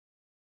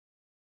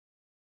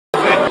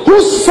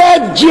who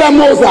said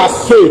GMOs are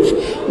safe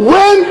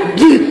when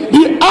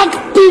the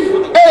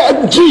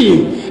active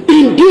gene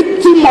in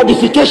DT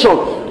modification,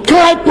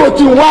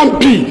 protein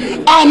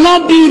 1B, are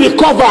not being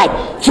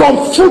recovered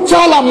from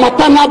fetal and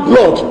maternal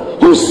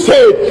blood? Who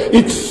said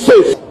it's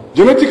safe?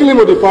 Genetically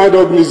modified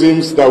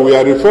organisms that we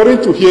are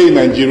referring to here in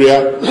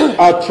Nigeria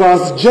are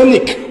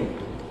transgenic.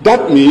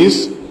 That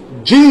means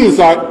genes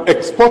are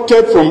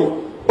exported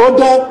from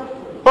other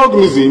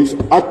organisms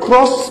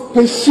across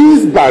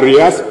species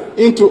barriers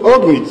into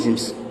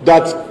organisms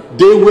that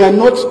they were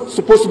not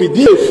supposed to be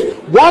there.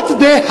 What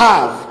they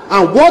have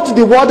and what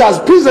the world has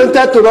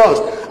presented to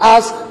us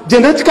as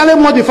genetically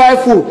modified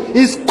food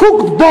is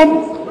cooked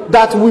bomb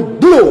that will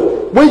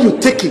blow when you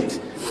take it.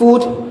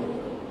 Food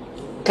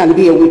can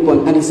be a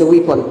weapon, and it's a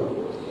weapon.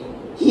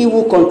 He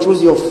who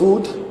controls your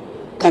food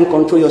can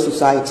control your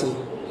society.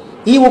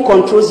 He who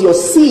controls your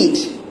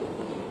seed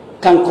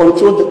can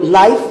control the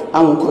life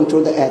and will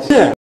control the earth.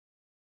 Yeah.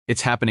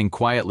 It's happening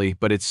quietly,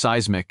 but it's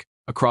seismic.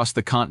 Across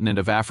the continent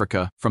of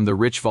Africa, from the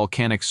rich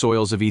volcanic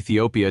soils of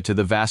Ethiopia to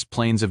the vast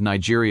plains of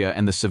Nigeria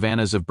and the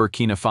savannas of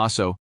Burkina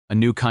Faso, a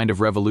new kind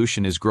of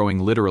revolution is growing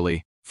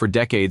literally. For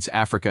decades,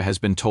 Africa has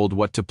been told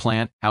what to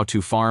plant, how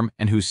to farm,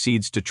 and whose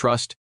seeds to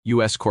trust: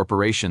 U.S.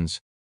 corporations.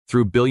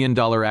 Through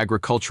billion-dollar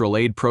agricultural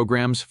aid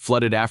programs,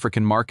 flooded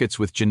African markets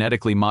with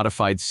genetically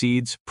modified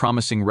seeds,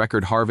 promising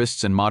record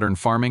harvests and modern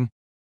farming.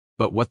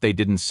 But what they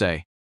didn't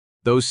say.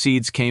 Those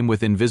seeds came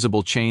with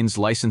invisible chains,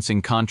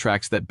 licensing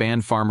contracts that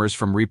banned farmers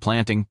from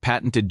replanting,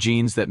 patented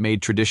genes that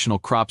made traditional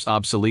crops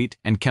obsolete,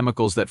 and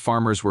chemicals that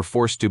farmers were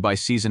forced to buy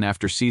season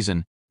after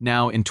season.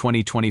 Now, in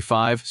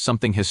 2025,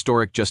 something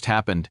historic just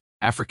happened.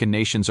 African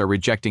nations are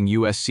rejecting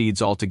U.S.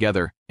 seeds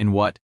altogether. In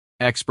what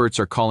experts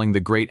are calling the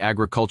Great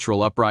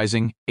Agricultural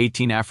Uprising,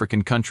 18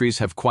 African countries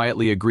have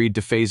quietly agreed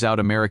to phase out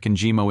American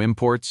GMO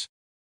imports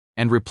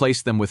and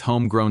replace them with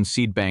homegrown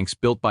seed banks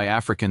built by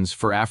Africans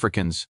for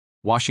Africans.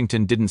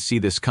 Washington didn't see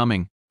this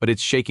coming, but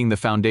it's shaking the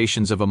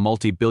foundations of a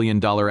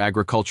multi-billion-dollar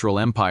agricultural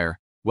empire.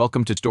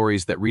 Welcome to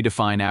Stories That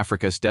Redefine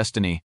Africa's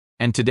Destiny.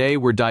 And today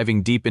we're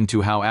diving deep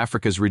into how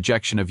Africa's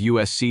rejection of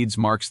U.S. seeds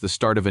marks the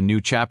start of a new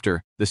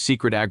chapter, the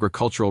secret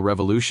agricultural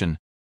revolution.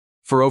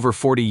 For over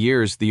 40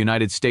 years, the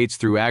United States,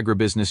 through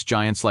agribusiness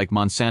giants like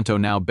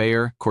Monsanto, now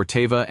Bayer,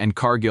 Corteva, and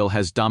Cargill,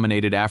 has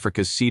dominated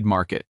Africa's seed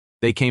market.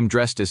 They came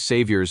dressed as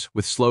saviors,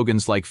 with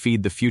slogans like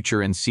 "Feed the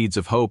Future" and "Seeds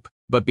of Hope,"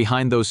 but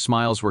behind those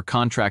smiles were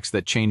contracts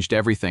that changed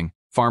everything.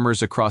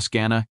 Farmers across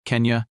Ghana,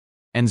 Kenya,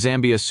 and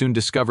Zambia soon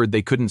discovered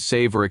they couldn't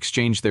save or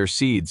exchange their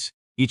seeds.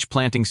 Each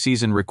planting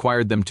season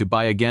required them to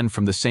buy again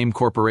from the same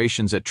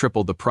corporations at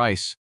triple the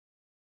price.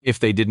 If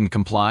they didn't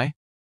comply,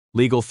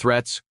 legal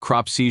threats,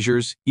 crop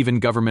seizures, even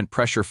government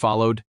pressure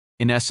followed.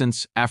 In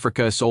essence,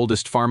 Africa's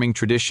oldest farming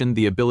tradition,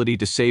 the ability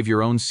to save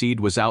your own seed,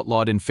 was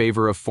outlawed in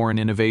favor of foreign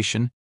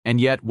innovation. And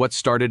yet, what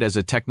started as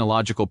a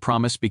technological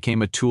promise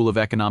became a tool of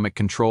economic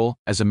control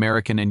as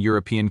American and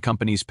European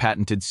companies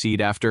patented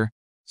seed after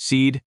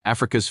seed.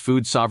 Africa's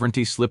food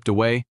sovereignty slipped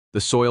away. The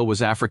soil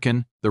was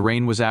African, the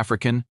rain was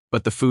African,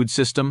 but the food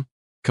system?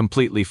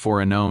 Completely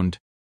foreign-owned.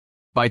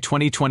 By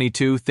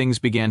 2022, things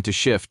began to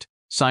shift.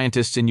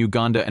 Scientists in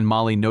Uganda and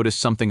Mali noticed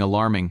something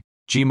alarming.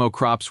 GMO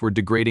crops were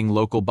degrading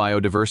local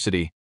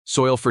biodiversity.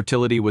 Soil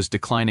fertility was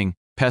declining,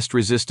 pest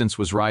resistance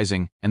was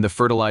rising, and the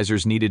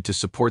fertilizers needed to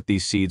support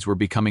these seeds were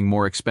becoming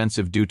more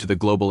expensive due to the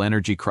global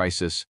energy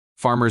crisis.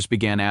 Farmers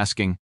began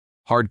asking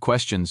hard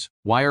questions.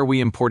 Why are we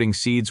importing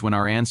seeds when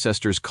our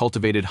ancestors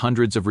cultivated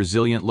hundreds of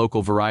resilient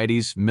local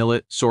varieties,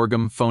 millet,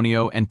 sorghum,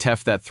 fonio, and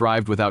teff, that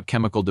thrived without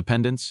chemical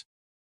dependence?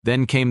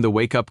 Then came the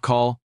wake-up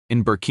call.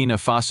 In Burkina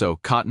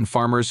Faso, cotton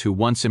farmers who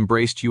once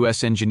embraced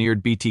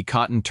U.S.-engineered BT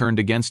cotton turned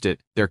against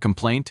it. Their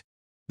complaint?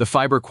 The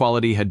fiber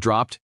quality had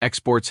dropped,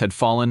 exports had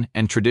fallen,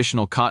 and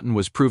traditional cotton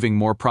was proving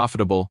more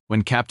profitable.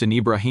 When Captain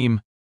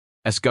Ibrahim's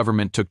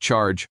government took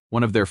charge,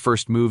 one of their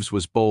first moves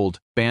was bold: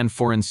 ban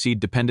foreign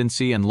seed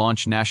dependency and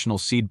launch national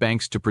seed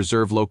banks to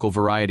preserve local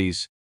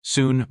varieties.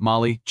 Soon,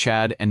 Mali,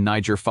 Chad, and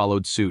Niger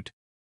followed suit.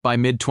 By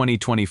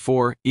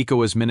mid-2024,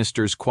 ECOWAS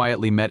ministers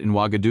quietly met in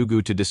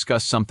Ouagadougou to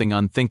discuss something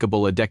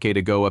unthinkable a decade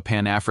ago: a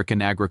Pan-African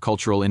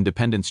Agricultural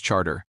Independence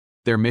Charter.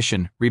 Their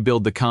mission: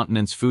 rebuild the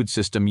continent's food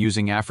system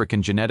using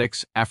African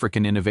genetics,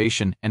 African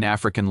innovation, and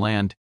African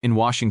land. In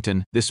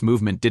Washington, this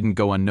movement didn't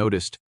go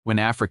unnoticed. When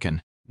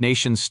African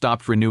nations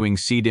stopped renewing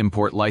seed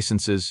import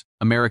licenses,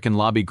 American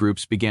lobby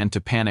groups began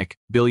to panic.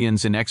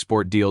 Billions in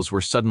export deals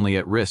were suddenly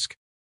at risk.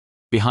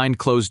 Behind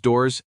closed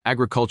doors,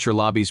 agriculture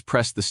lobbies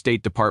pressed the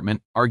State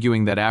Department,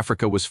 arguing that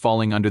Africa was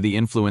falling under the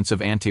influence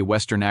of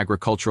anti-Western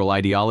agricultural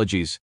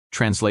ideologies.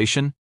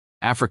 Translation: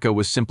 Africa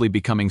was simply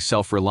becoming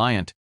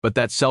self-reliant, but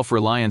that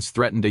self-reliance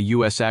threatened a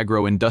U.S.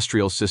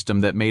 agro-industrial system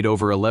that made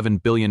over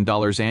 $11 billion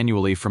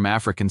annually from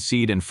African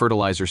seed and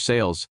fertilizer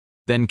sales.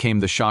 Then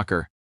came the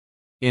shocker.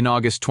 In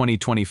August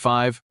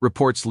 2025,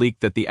 reports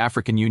leaked that the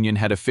African Union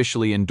had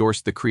officially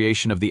endorsed the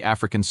creation of the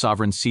African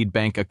Sovereign Seed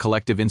Bank, a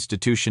collective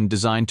institution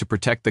designed to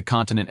protect the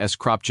continent's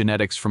crop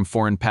genetics from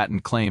foreign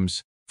patent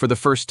claims. For the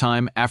first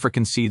time,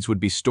 African seeds would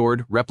be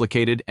stored,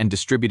 replicated, and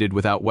distributed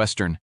without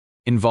Western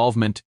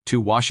Involvement, to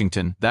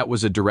Washington, that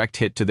was a direct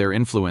hit to their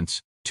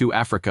influence. To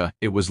Africa,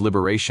 it was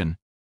liberation.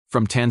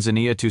 From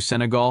Tanzania to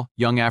Senegal,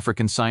 young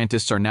African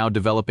scientists are now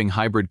developing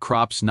hybrid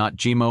crops, not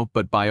GMO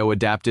but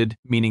bioadapted,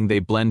 meaning they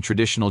blend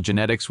traditional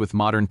genetics with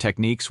modern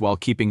techniques while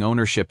keeping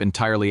ownership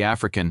entirely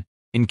African.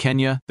 In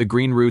Kenya, the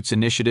Green Roots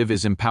Initiative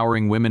is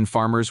empowering women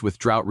farmers with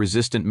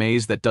drought-resistant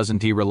maize that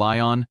doesn't rely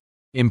on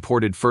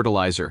imported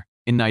fertilizer.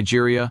 In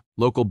Nigeria,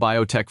 local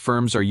biotech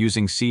firms are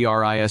using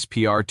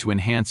CRISPR to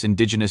enhance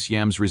indigenous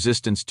yams'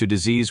 resistance to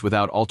disease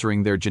without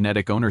altering their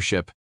genetic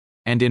ownership.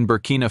 And in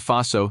Burkina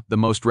Faso, the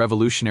most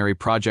revolutionary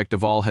project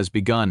of all has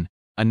begun,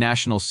 a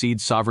national seed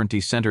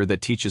sovereignty center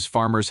that teaches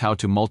farmers how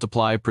to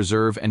multiply,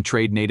 preserve, and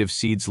trade native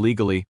seeds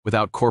legally,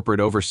 without corporate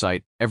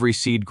oversight. Every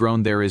seed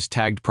grown there is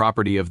tagged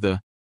property of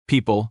the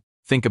people.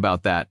 Think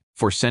about that.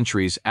 For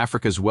centuries,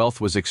 Africa's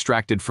wealth was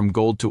extracted from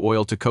gold to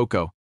oil to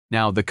cocoa.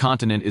 Now, the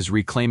continent is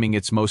reclaiming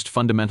its most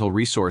fundamental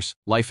resource,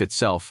 life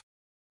itself.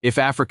 If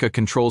Africa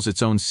controls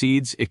its own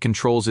seeds, it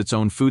controls its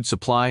own food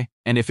supply,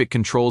 and if it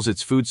controls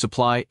its food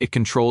supply, it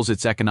controls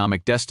its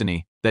economic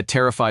destiny. That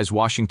terrifies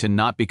Washington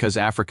not because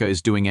Africa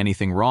is doing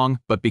anything wrong,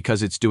 but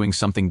because it's doing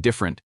something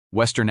different.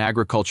 Western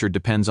agriculture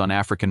depends on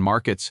African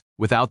markets.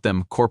 Without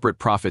them, corporate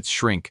profits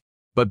shrink.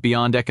 But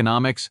beyond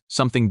economics,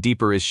 something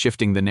deeper is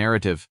shifting the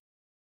narrative.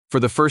 For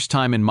the first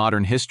time in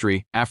modern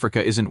history,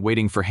 Africa isn't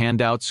waiting for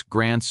handouts,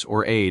 grants,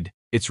 or aid.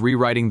 It's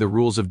rewriting the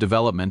rules of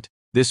development.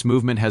 This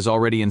movement has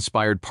already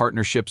inspired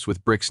partnerships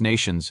with BRICS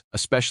nations,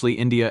 especially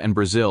India and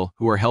Brazil,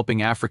 who are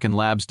helping African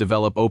labs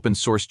develop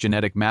open-source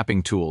genetic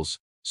mapping tools.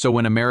 So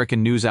when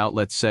American news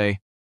outlets say,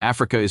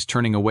 Africa is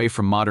turning away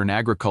from modern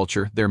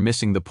agriculture, they're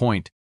missing the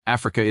point.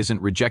 Africa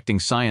isn't rejecting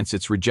science,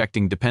 it's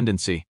rejecting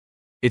dependency.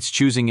 It's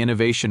choosing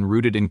innovation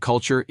rooted in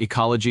culture,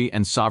 ecology,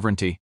 and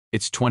sovereignty.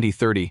 It's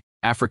 2030.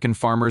 African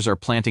farmers are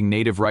planting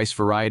native rice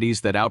varieties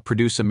that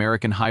outproduce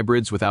American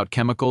hybrids without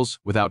chemicals,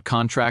 without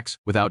contracts,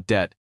 without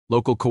debt.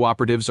 Local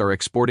cooperatives are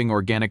exporting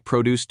organic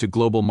produce to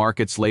global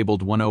markets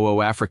labeled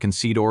 100 African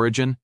seed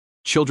origin.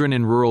 Children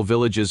in rural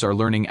villages are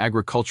learning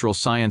agricultural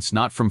science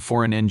not from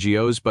foreign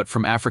NGOs but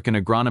from African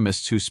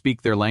agronomists who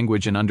speak their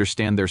language and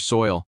understand their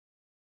soil.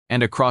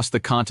 And across the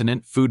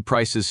continent, food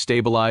prices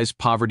stabilize,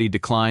 poverty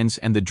declines,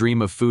 and the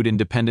dream of food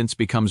independence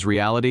becomes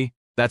reality.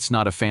 That's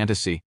not a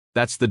fantasy.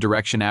 That's the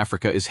direction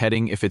Africa is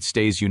heading if it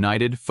stays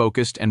united,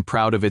 focused, and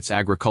proud of its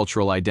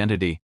agricultural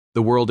identity.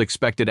 The world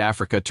expected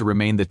Africa to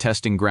remain the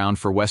testing ground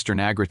for Western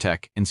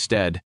agritech.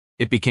 Instead,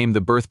 it became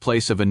the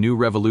birthplace of a new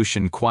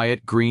revolution,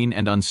 quiet, green,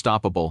 and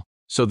unstoppable.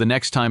 So the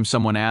next time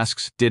someone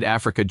asks, did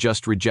Africa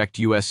just reject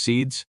US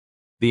seeds?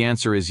 The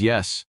answer is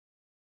yes.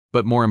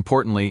 But more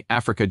importantly,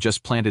 Africa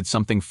just planted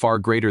something far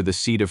greater, the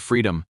seed of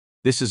freedom.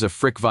 This is a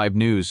Frick Vibe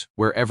News,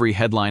 where every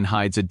headline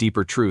hides a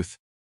deeper truth.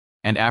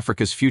 And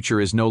Africa's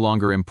future is no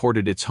longer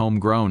imported, it's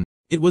homegrown.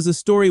 It was a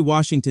story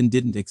Washington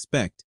didn't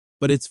expect,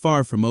 but it's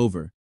far from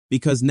over,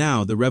 because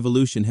now the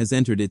revolution has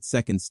entered its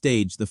second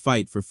stage, the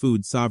fight for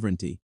food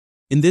sovereignty.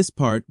 In this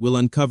part, we'll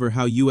uncover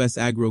how U.S.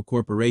 agro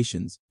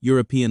corporations,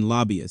 European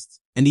lobbyists,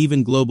 and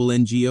even global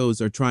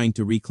NGOs are trying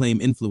to reclaim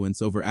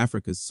influence over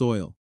Africa's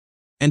soil,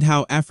 and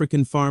how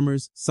African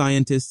farmers,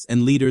 scientists,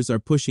 and leaders are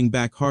pushing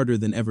back harder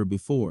than ever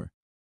before.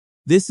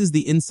 This is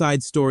the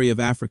inside story of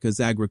Africa's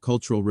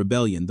agricultural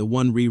rebellion, the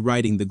one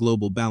rewriting the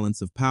global balance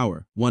of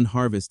power, one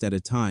harvest at a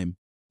time.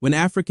 When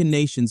African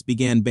nations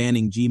began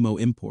banning GMO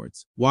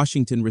imports,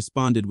 Washington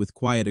responded with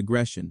quiet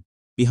aggression.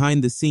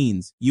 Behind the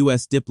scenes,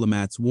 U.S.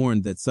 diplomats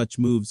warned that such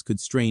moves could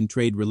strain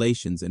trade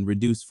relations and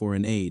reduce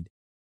foreign aid.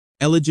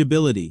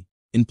 Eligibility.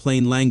 In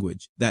plain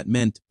language, that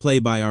meant play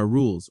by our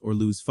rules or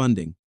lose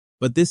funding.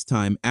 But this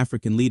time,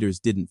 African leaders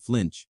didn't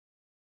flinch.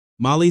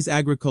 Mali's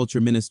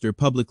agriculture minister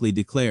publicly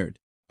declared,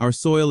 "Our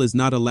soil is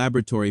not a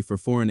laboratory for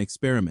foreign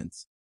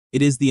experiments.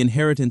 It is the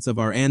inheritance of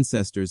our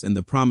ancestors and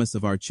the promise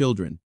of our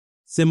children."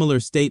 Similar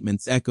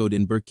statements echoed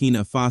in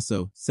Burkina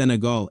Faso,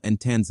 Senegal, and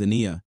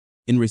Tanzania.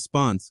 In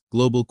response,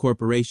 global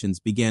corporations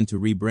began to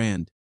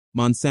rebrand.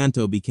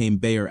 Monsanto became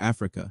Bayer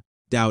Africa,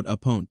 Dow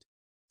DuPont,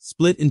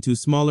 split into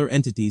smaller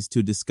entities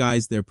to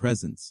disguise their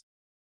presence.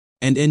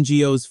 And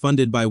NGOs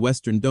funded by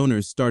Western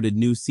donors started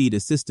new seed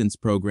assistance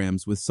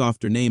programs with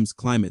softer names: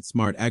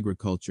 climate-smart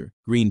agriculture,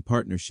 green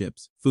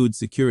partnerships, food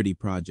security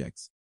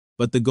projects.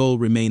 But the goal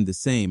remained the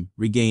same: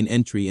 regain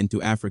entry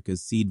into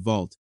Africa's seed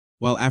vault.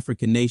 While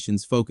African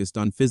nations focused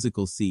on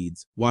physical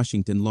seeds,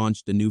 Washington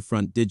launched a new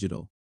front: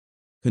 digital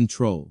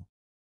control.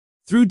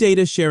 Through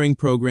data sharing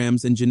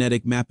programs and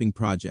genetic mapping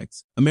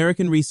projects,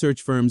 American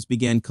research firms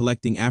began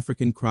collecting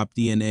African crop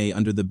DNA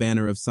under the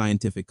banner of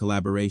scientific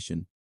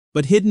collaboration.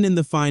 But hidden in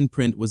the fine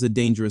print was a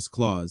dangerous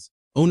clause: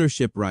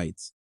 ownership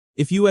rights.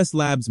 If U.S.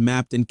 labs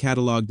mapped and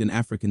cataloged an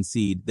African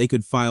seed, they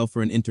could file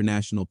for an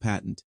international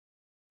patent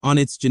on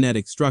its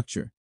genetic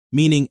structure,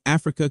 meaning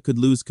Africa could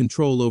lose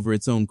control over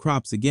its own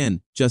crops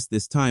again, just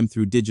this time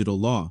through digital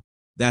law.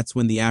 That's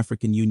when the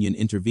African Union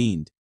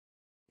intervened.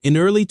 In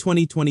early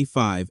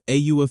 2025,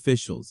 AU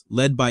officials,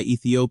 led by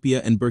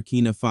Ethiopia and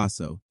Burkina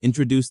Faso,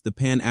 introduced the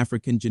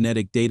Pan-African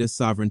Genetic Data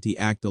Sovereignty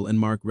Act and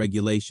Mark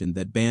regulation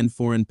that banned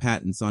foreign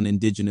patents on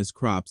indigenous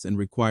crops and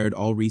required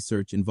all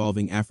research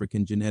involving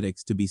African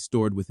genetics to be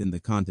stored within the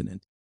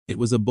continent. It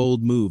was a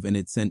bold move and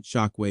it sent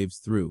shockwaves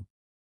through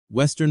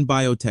Western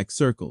biotech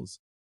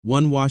circles.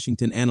 One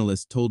Washington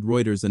analyst told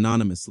Reuters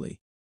anonymously,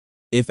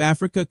 "If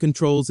Africa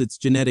controls its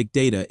genetic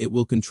data, it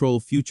will control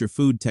future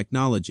food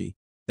technology.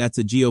 That's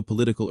a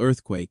geopolitical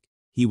earthquake."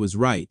 He was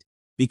right,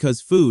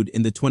 because food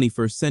in the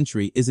 21st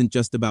century isn't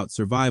just about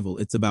survival,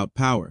 it's about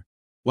power.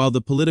 While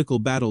the political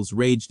battles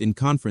raged in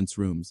conference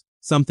rooms,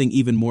 something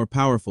even more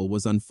powerful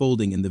was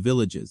unfolding in the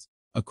villages,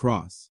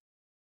 across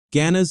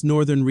Ghana's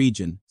northern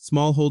region.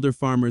 Smallholder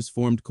farmers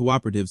formed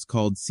cooperatives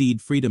called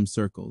seed freedom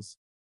circles.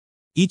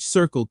 Each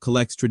circle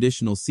collects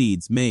traditional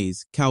seeds,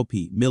 maize,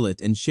 cowpea, millet,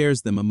 and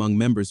shares them among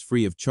members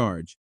free of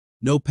charge.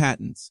 No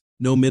patents,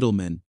 no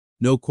middlemen,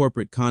 no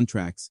corporate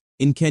contracts.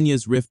 In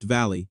Kenya's Rift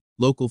Valley,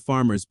 local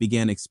farmers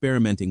began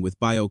experimenting with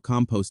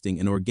biocomposting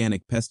and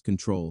organic pest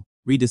control,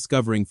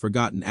 rediscovering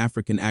forgotten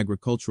African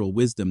agricultural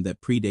wisdom that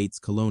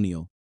predates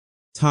colonial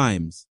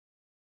times.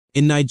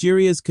 In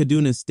Nigeria's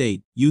Kaduna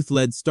state,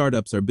 youth-led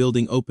startups are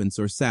building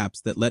open-source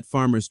apps that let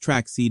farmers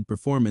track seed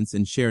performance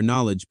and share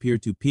knowledge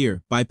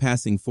peer-to-peer,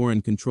 bypassing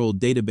foreign-controlled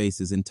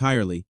databases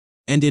entirely.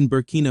 And in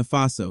Burkina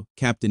Faso,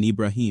 Captain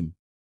Ibrahim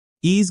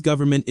E's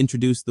government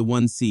introduced the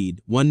One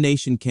Seed, One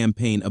Nation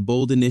campaign, a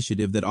bold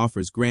initiative that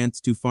offers grants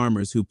to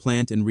farmers who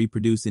plant and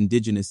reproduce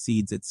indigenous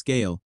seeds at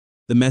scale.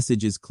 The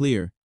message is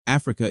clear: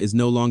 Africa is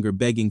no longer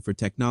begging for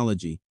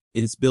technology,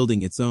 it is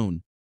building its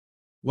own.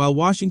 While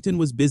Washington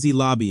was busy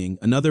lobbying,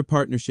 another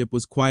partnership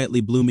was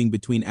quietly blooming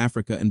between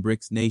Africa and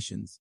BRICS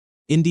nations.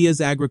 India's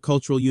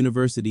agricultural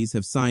universities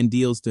have signed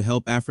deals to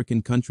help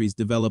African countries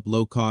develop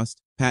low-cost,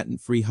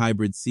 patent-free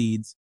hybrid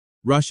seeds.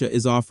 Russia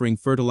is offering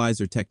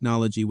fertilizer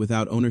technology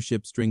without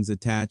ownership strings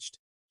attached.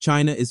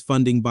 China is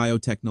funding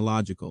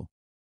biotechnological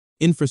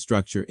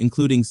infrastructure,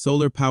 including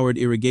solar-powered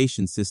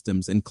irrigation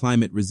systems and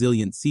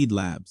climate-resilient seed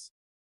labs.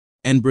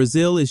 And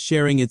Brazil is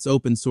sharing its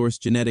open-source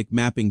genetic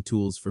mapping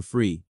tools for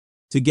free.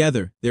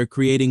 Together, they're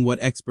creating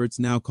what experts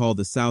now call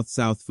the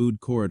South-South Food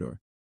Corridor.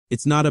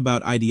 It's not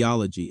about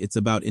ideology, it's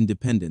about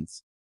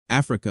independence.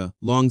 Africa,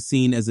 long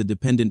seen as a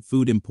dependent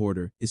food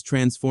importer, is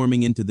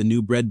transforming into the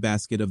new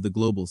breadbasket of the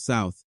global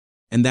South.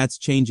 And that's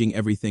changing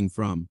everything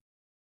from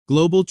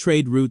global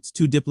trade routes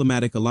to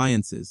diplomatic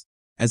alliances.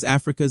 As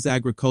Africa's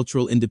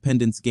agricultural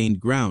independence gained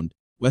ground,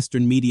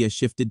 Western media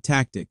shifted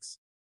tactics.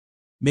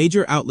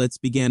 Major outlets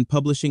began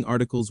publishing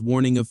articles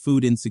warning of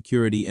food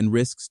insecurity and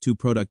risks to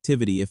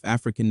productivity if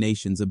African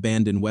nations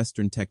abandon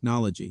Western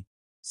technology.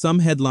 Some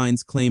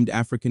headlines claimed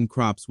African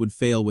crops would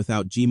fail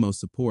without GMO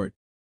support,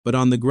 but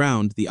on the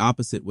ground, the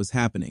opposite was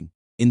happening.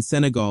 In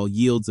Senegal,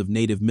 yields of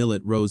native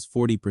millet rose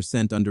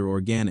 40% under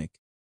organic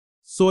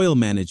soil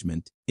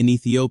management. In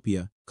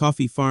Ethiopia,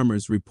 coffee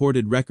farmers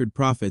reported record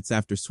profits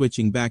after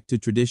switching back to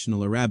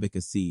traditional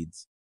Arabica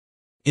seeds.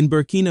 In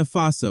Burkina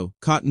Faso,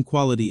 cotton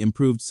quality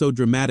improved so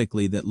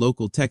dramatically that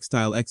local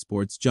textile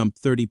exports jumped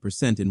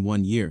 30% in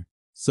 1 year.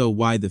 So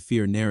why the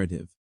fear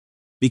narrative?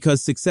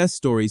 Because success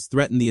stories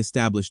threaten the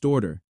established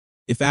order.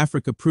 If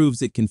Africa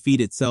proves it can feed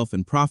itself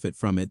and profit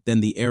from it, then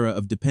the era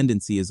of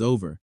dependency is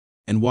over.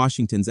 And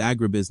Washington's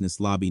agribusiness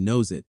lobby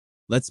knows it.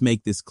 Let's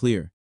make this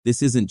clear.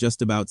 This isn't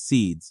just about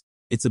seeds.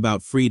 It's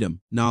about freedom,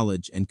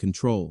 knowledge, and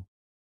control.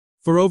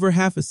 For over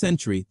half a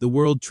century, the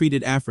world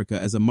treated Africa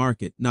as a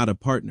market, not a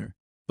partner.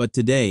 But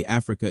today,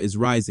 Africa is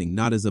rising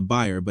not as a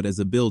buyer but as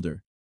a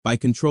builder. By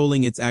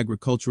controlling its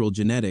agricultural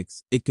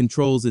genetics, it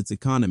controls its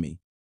economy.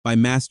 By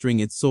mastering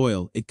its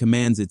soil, it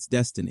commands its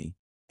destiny.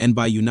 And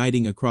by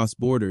uniting across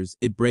borders,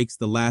 it breaks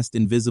the last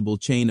invisible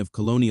chain of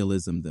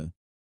colonialism, the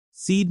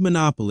seed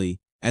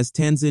monopoly, as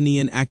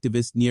Tanzanian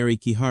activist Nyeri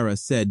Kihara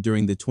said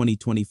during the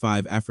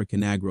 2025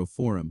 African Agro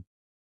Forum.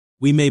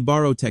 We may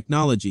borrow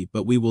technology,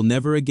 but we will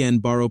never again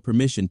borrow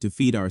permission to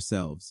feed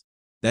ourselves.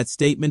 That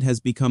statement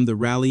has become the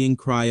rallying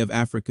cry of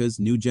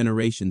Africa's new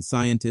generation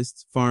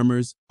scientists,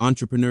 farmers,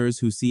 entrepreneurs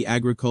who see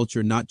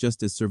agriculture not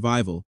just as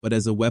survival, but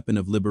as a weapon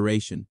of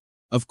liberation.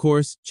 Of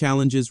course,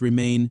 challenges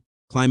remain.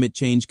 Climate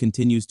change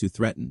continues to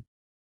threaten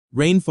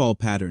rainfall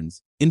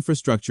patterns,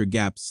 infrastructure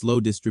gaps,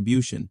 slow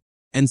distribution,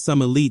 and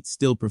some elites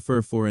still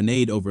prefer foreign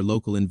aid over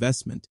local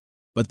investment.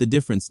 But the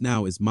difference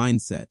now is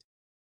mindset.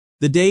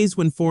 The days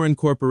when foreign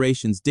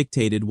corporations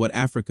dictated what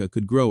Africa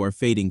could grow are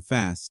fading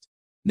fast.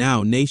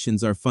 Now,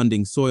 nations are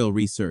funding soil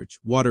research,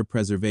 water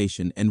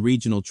preservation, and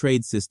regional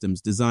trade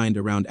systems designed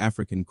around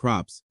African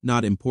crops,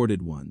 not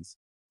imported ones.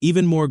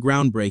 Even more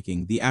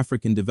groundbreaking, the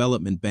African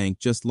Development Bank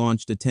just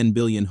launched a $10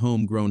 billion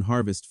homegrown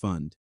harvest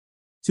fund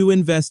to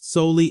invest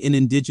solely in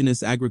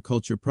indigenous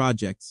agriculture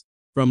projects.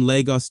 From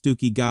Lagos to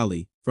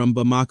Kigali, from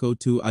Bamako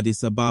to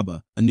Addis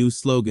Ababa, a new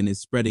slogan is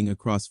spreading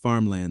across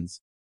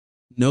farmlands.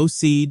 No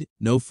seed,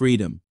 no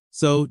freedom.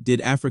 So,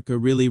 did Africa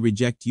really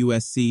reject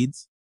US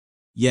seeds?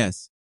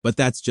 Yes, but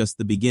that's just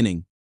the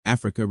beginning.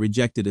 Africa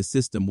rejected a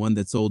system, one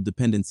that sold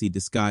dependency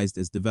disguised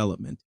as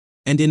development.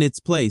 And in its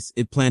place,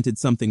 it planted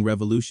something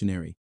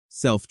revolutionary: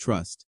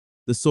 self-trust.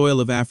 The soil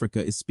of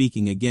Africa is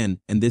speaking again,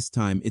 and this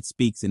time it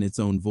speaks in its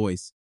own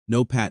voice.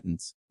 No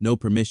patents, no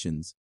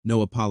permissions,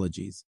 no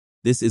apologies.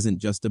 This isn't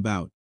just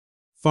about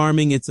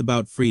farming, it's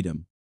about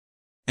freedom.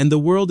 And the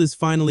world is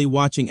finally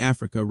watching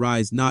Africa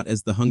rise not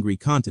as the hungry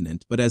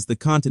continent, but as the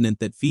continent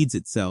that feeds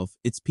itself,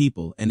 its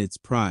people, and its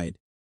pride.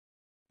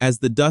 As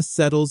the dust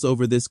settles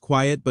over this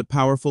quiet but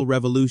powerful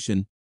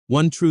revolution,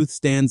 one truth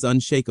stands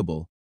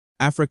unshakable.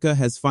 Africa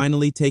has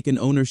finally taken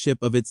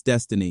ownership of its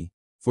destiny.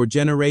 For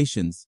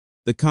generations,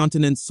 the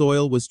continent's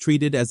soil was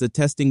treated as a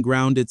testing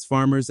ground, its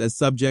farmers as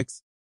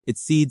subjects,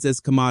 its seeds as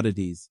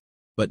commodities.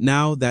 But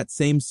now that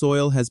same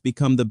soil has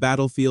become the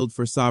battlefield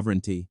for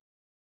sovereignty.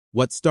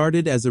 What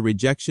started as a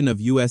rejection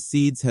of U.S.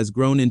 seeds has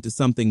grown into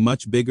something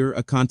much bigger,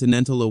 a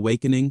continental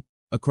awakening.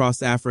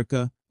 Across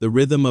Africa, the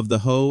rhythm of the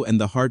hoe and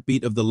the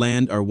heartbeat of the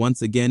land are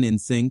once again in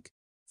sync.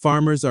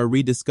 Farmers are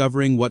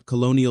rediscovering what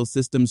colonial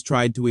systems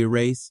tried to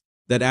erase,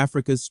 that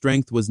Africa's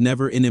strength was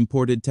never in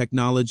imported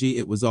technology,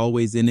 it was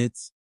always in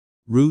its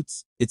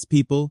roots, its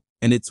people,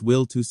 and its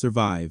will to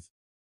survive.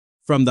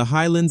 From the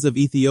highlands of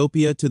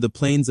Ethiopia to the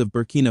plains of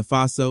Burkina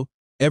Faso,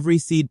 every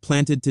seed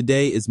planted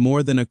today is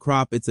more than a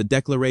crop, it's a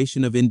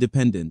declaration of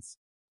independence.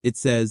 It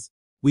says,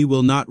 "We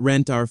will not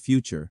rent our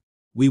future,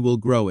 we will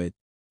grow it."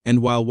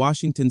 And while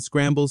Washington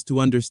scrambles to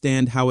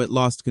understand how it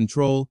lost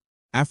control,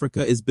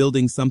 Africa is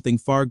building something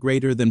far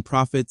greater than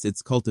profits,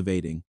 it's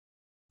cultivating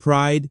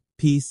pride,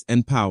 peace,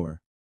 and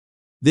power.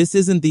 This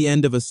isn't the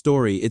end of a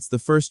story, it's the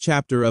first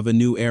chapter of a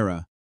new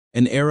era.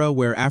 An era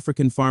where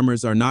African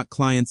farmers are not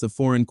clients of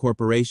foreign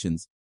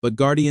corporations, but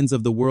guardians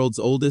of the world's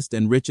oldest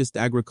and richest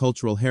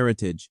agricultural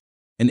heritage.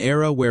 An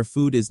era where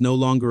food is no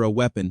longer a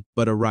weapon,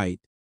 but a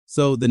right.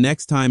 So, the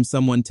next time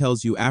someone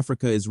tells you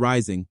Africa is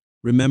rising,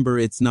 remember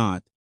it's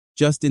not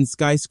just in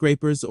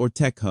skyscrapers or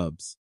tech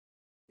hubs.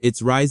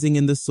 It's rising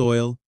in the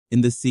soil,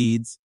 in the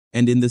seeds,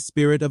 and in the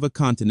spirit of a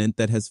continent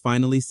that has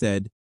finally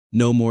said,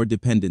 no more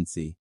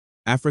dependency.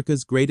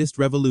 Africa's greatest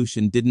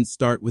revolution didn't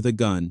start with a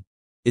gun.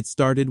 It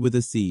started with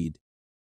a seed.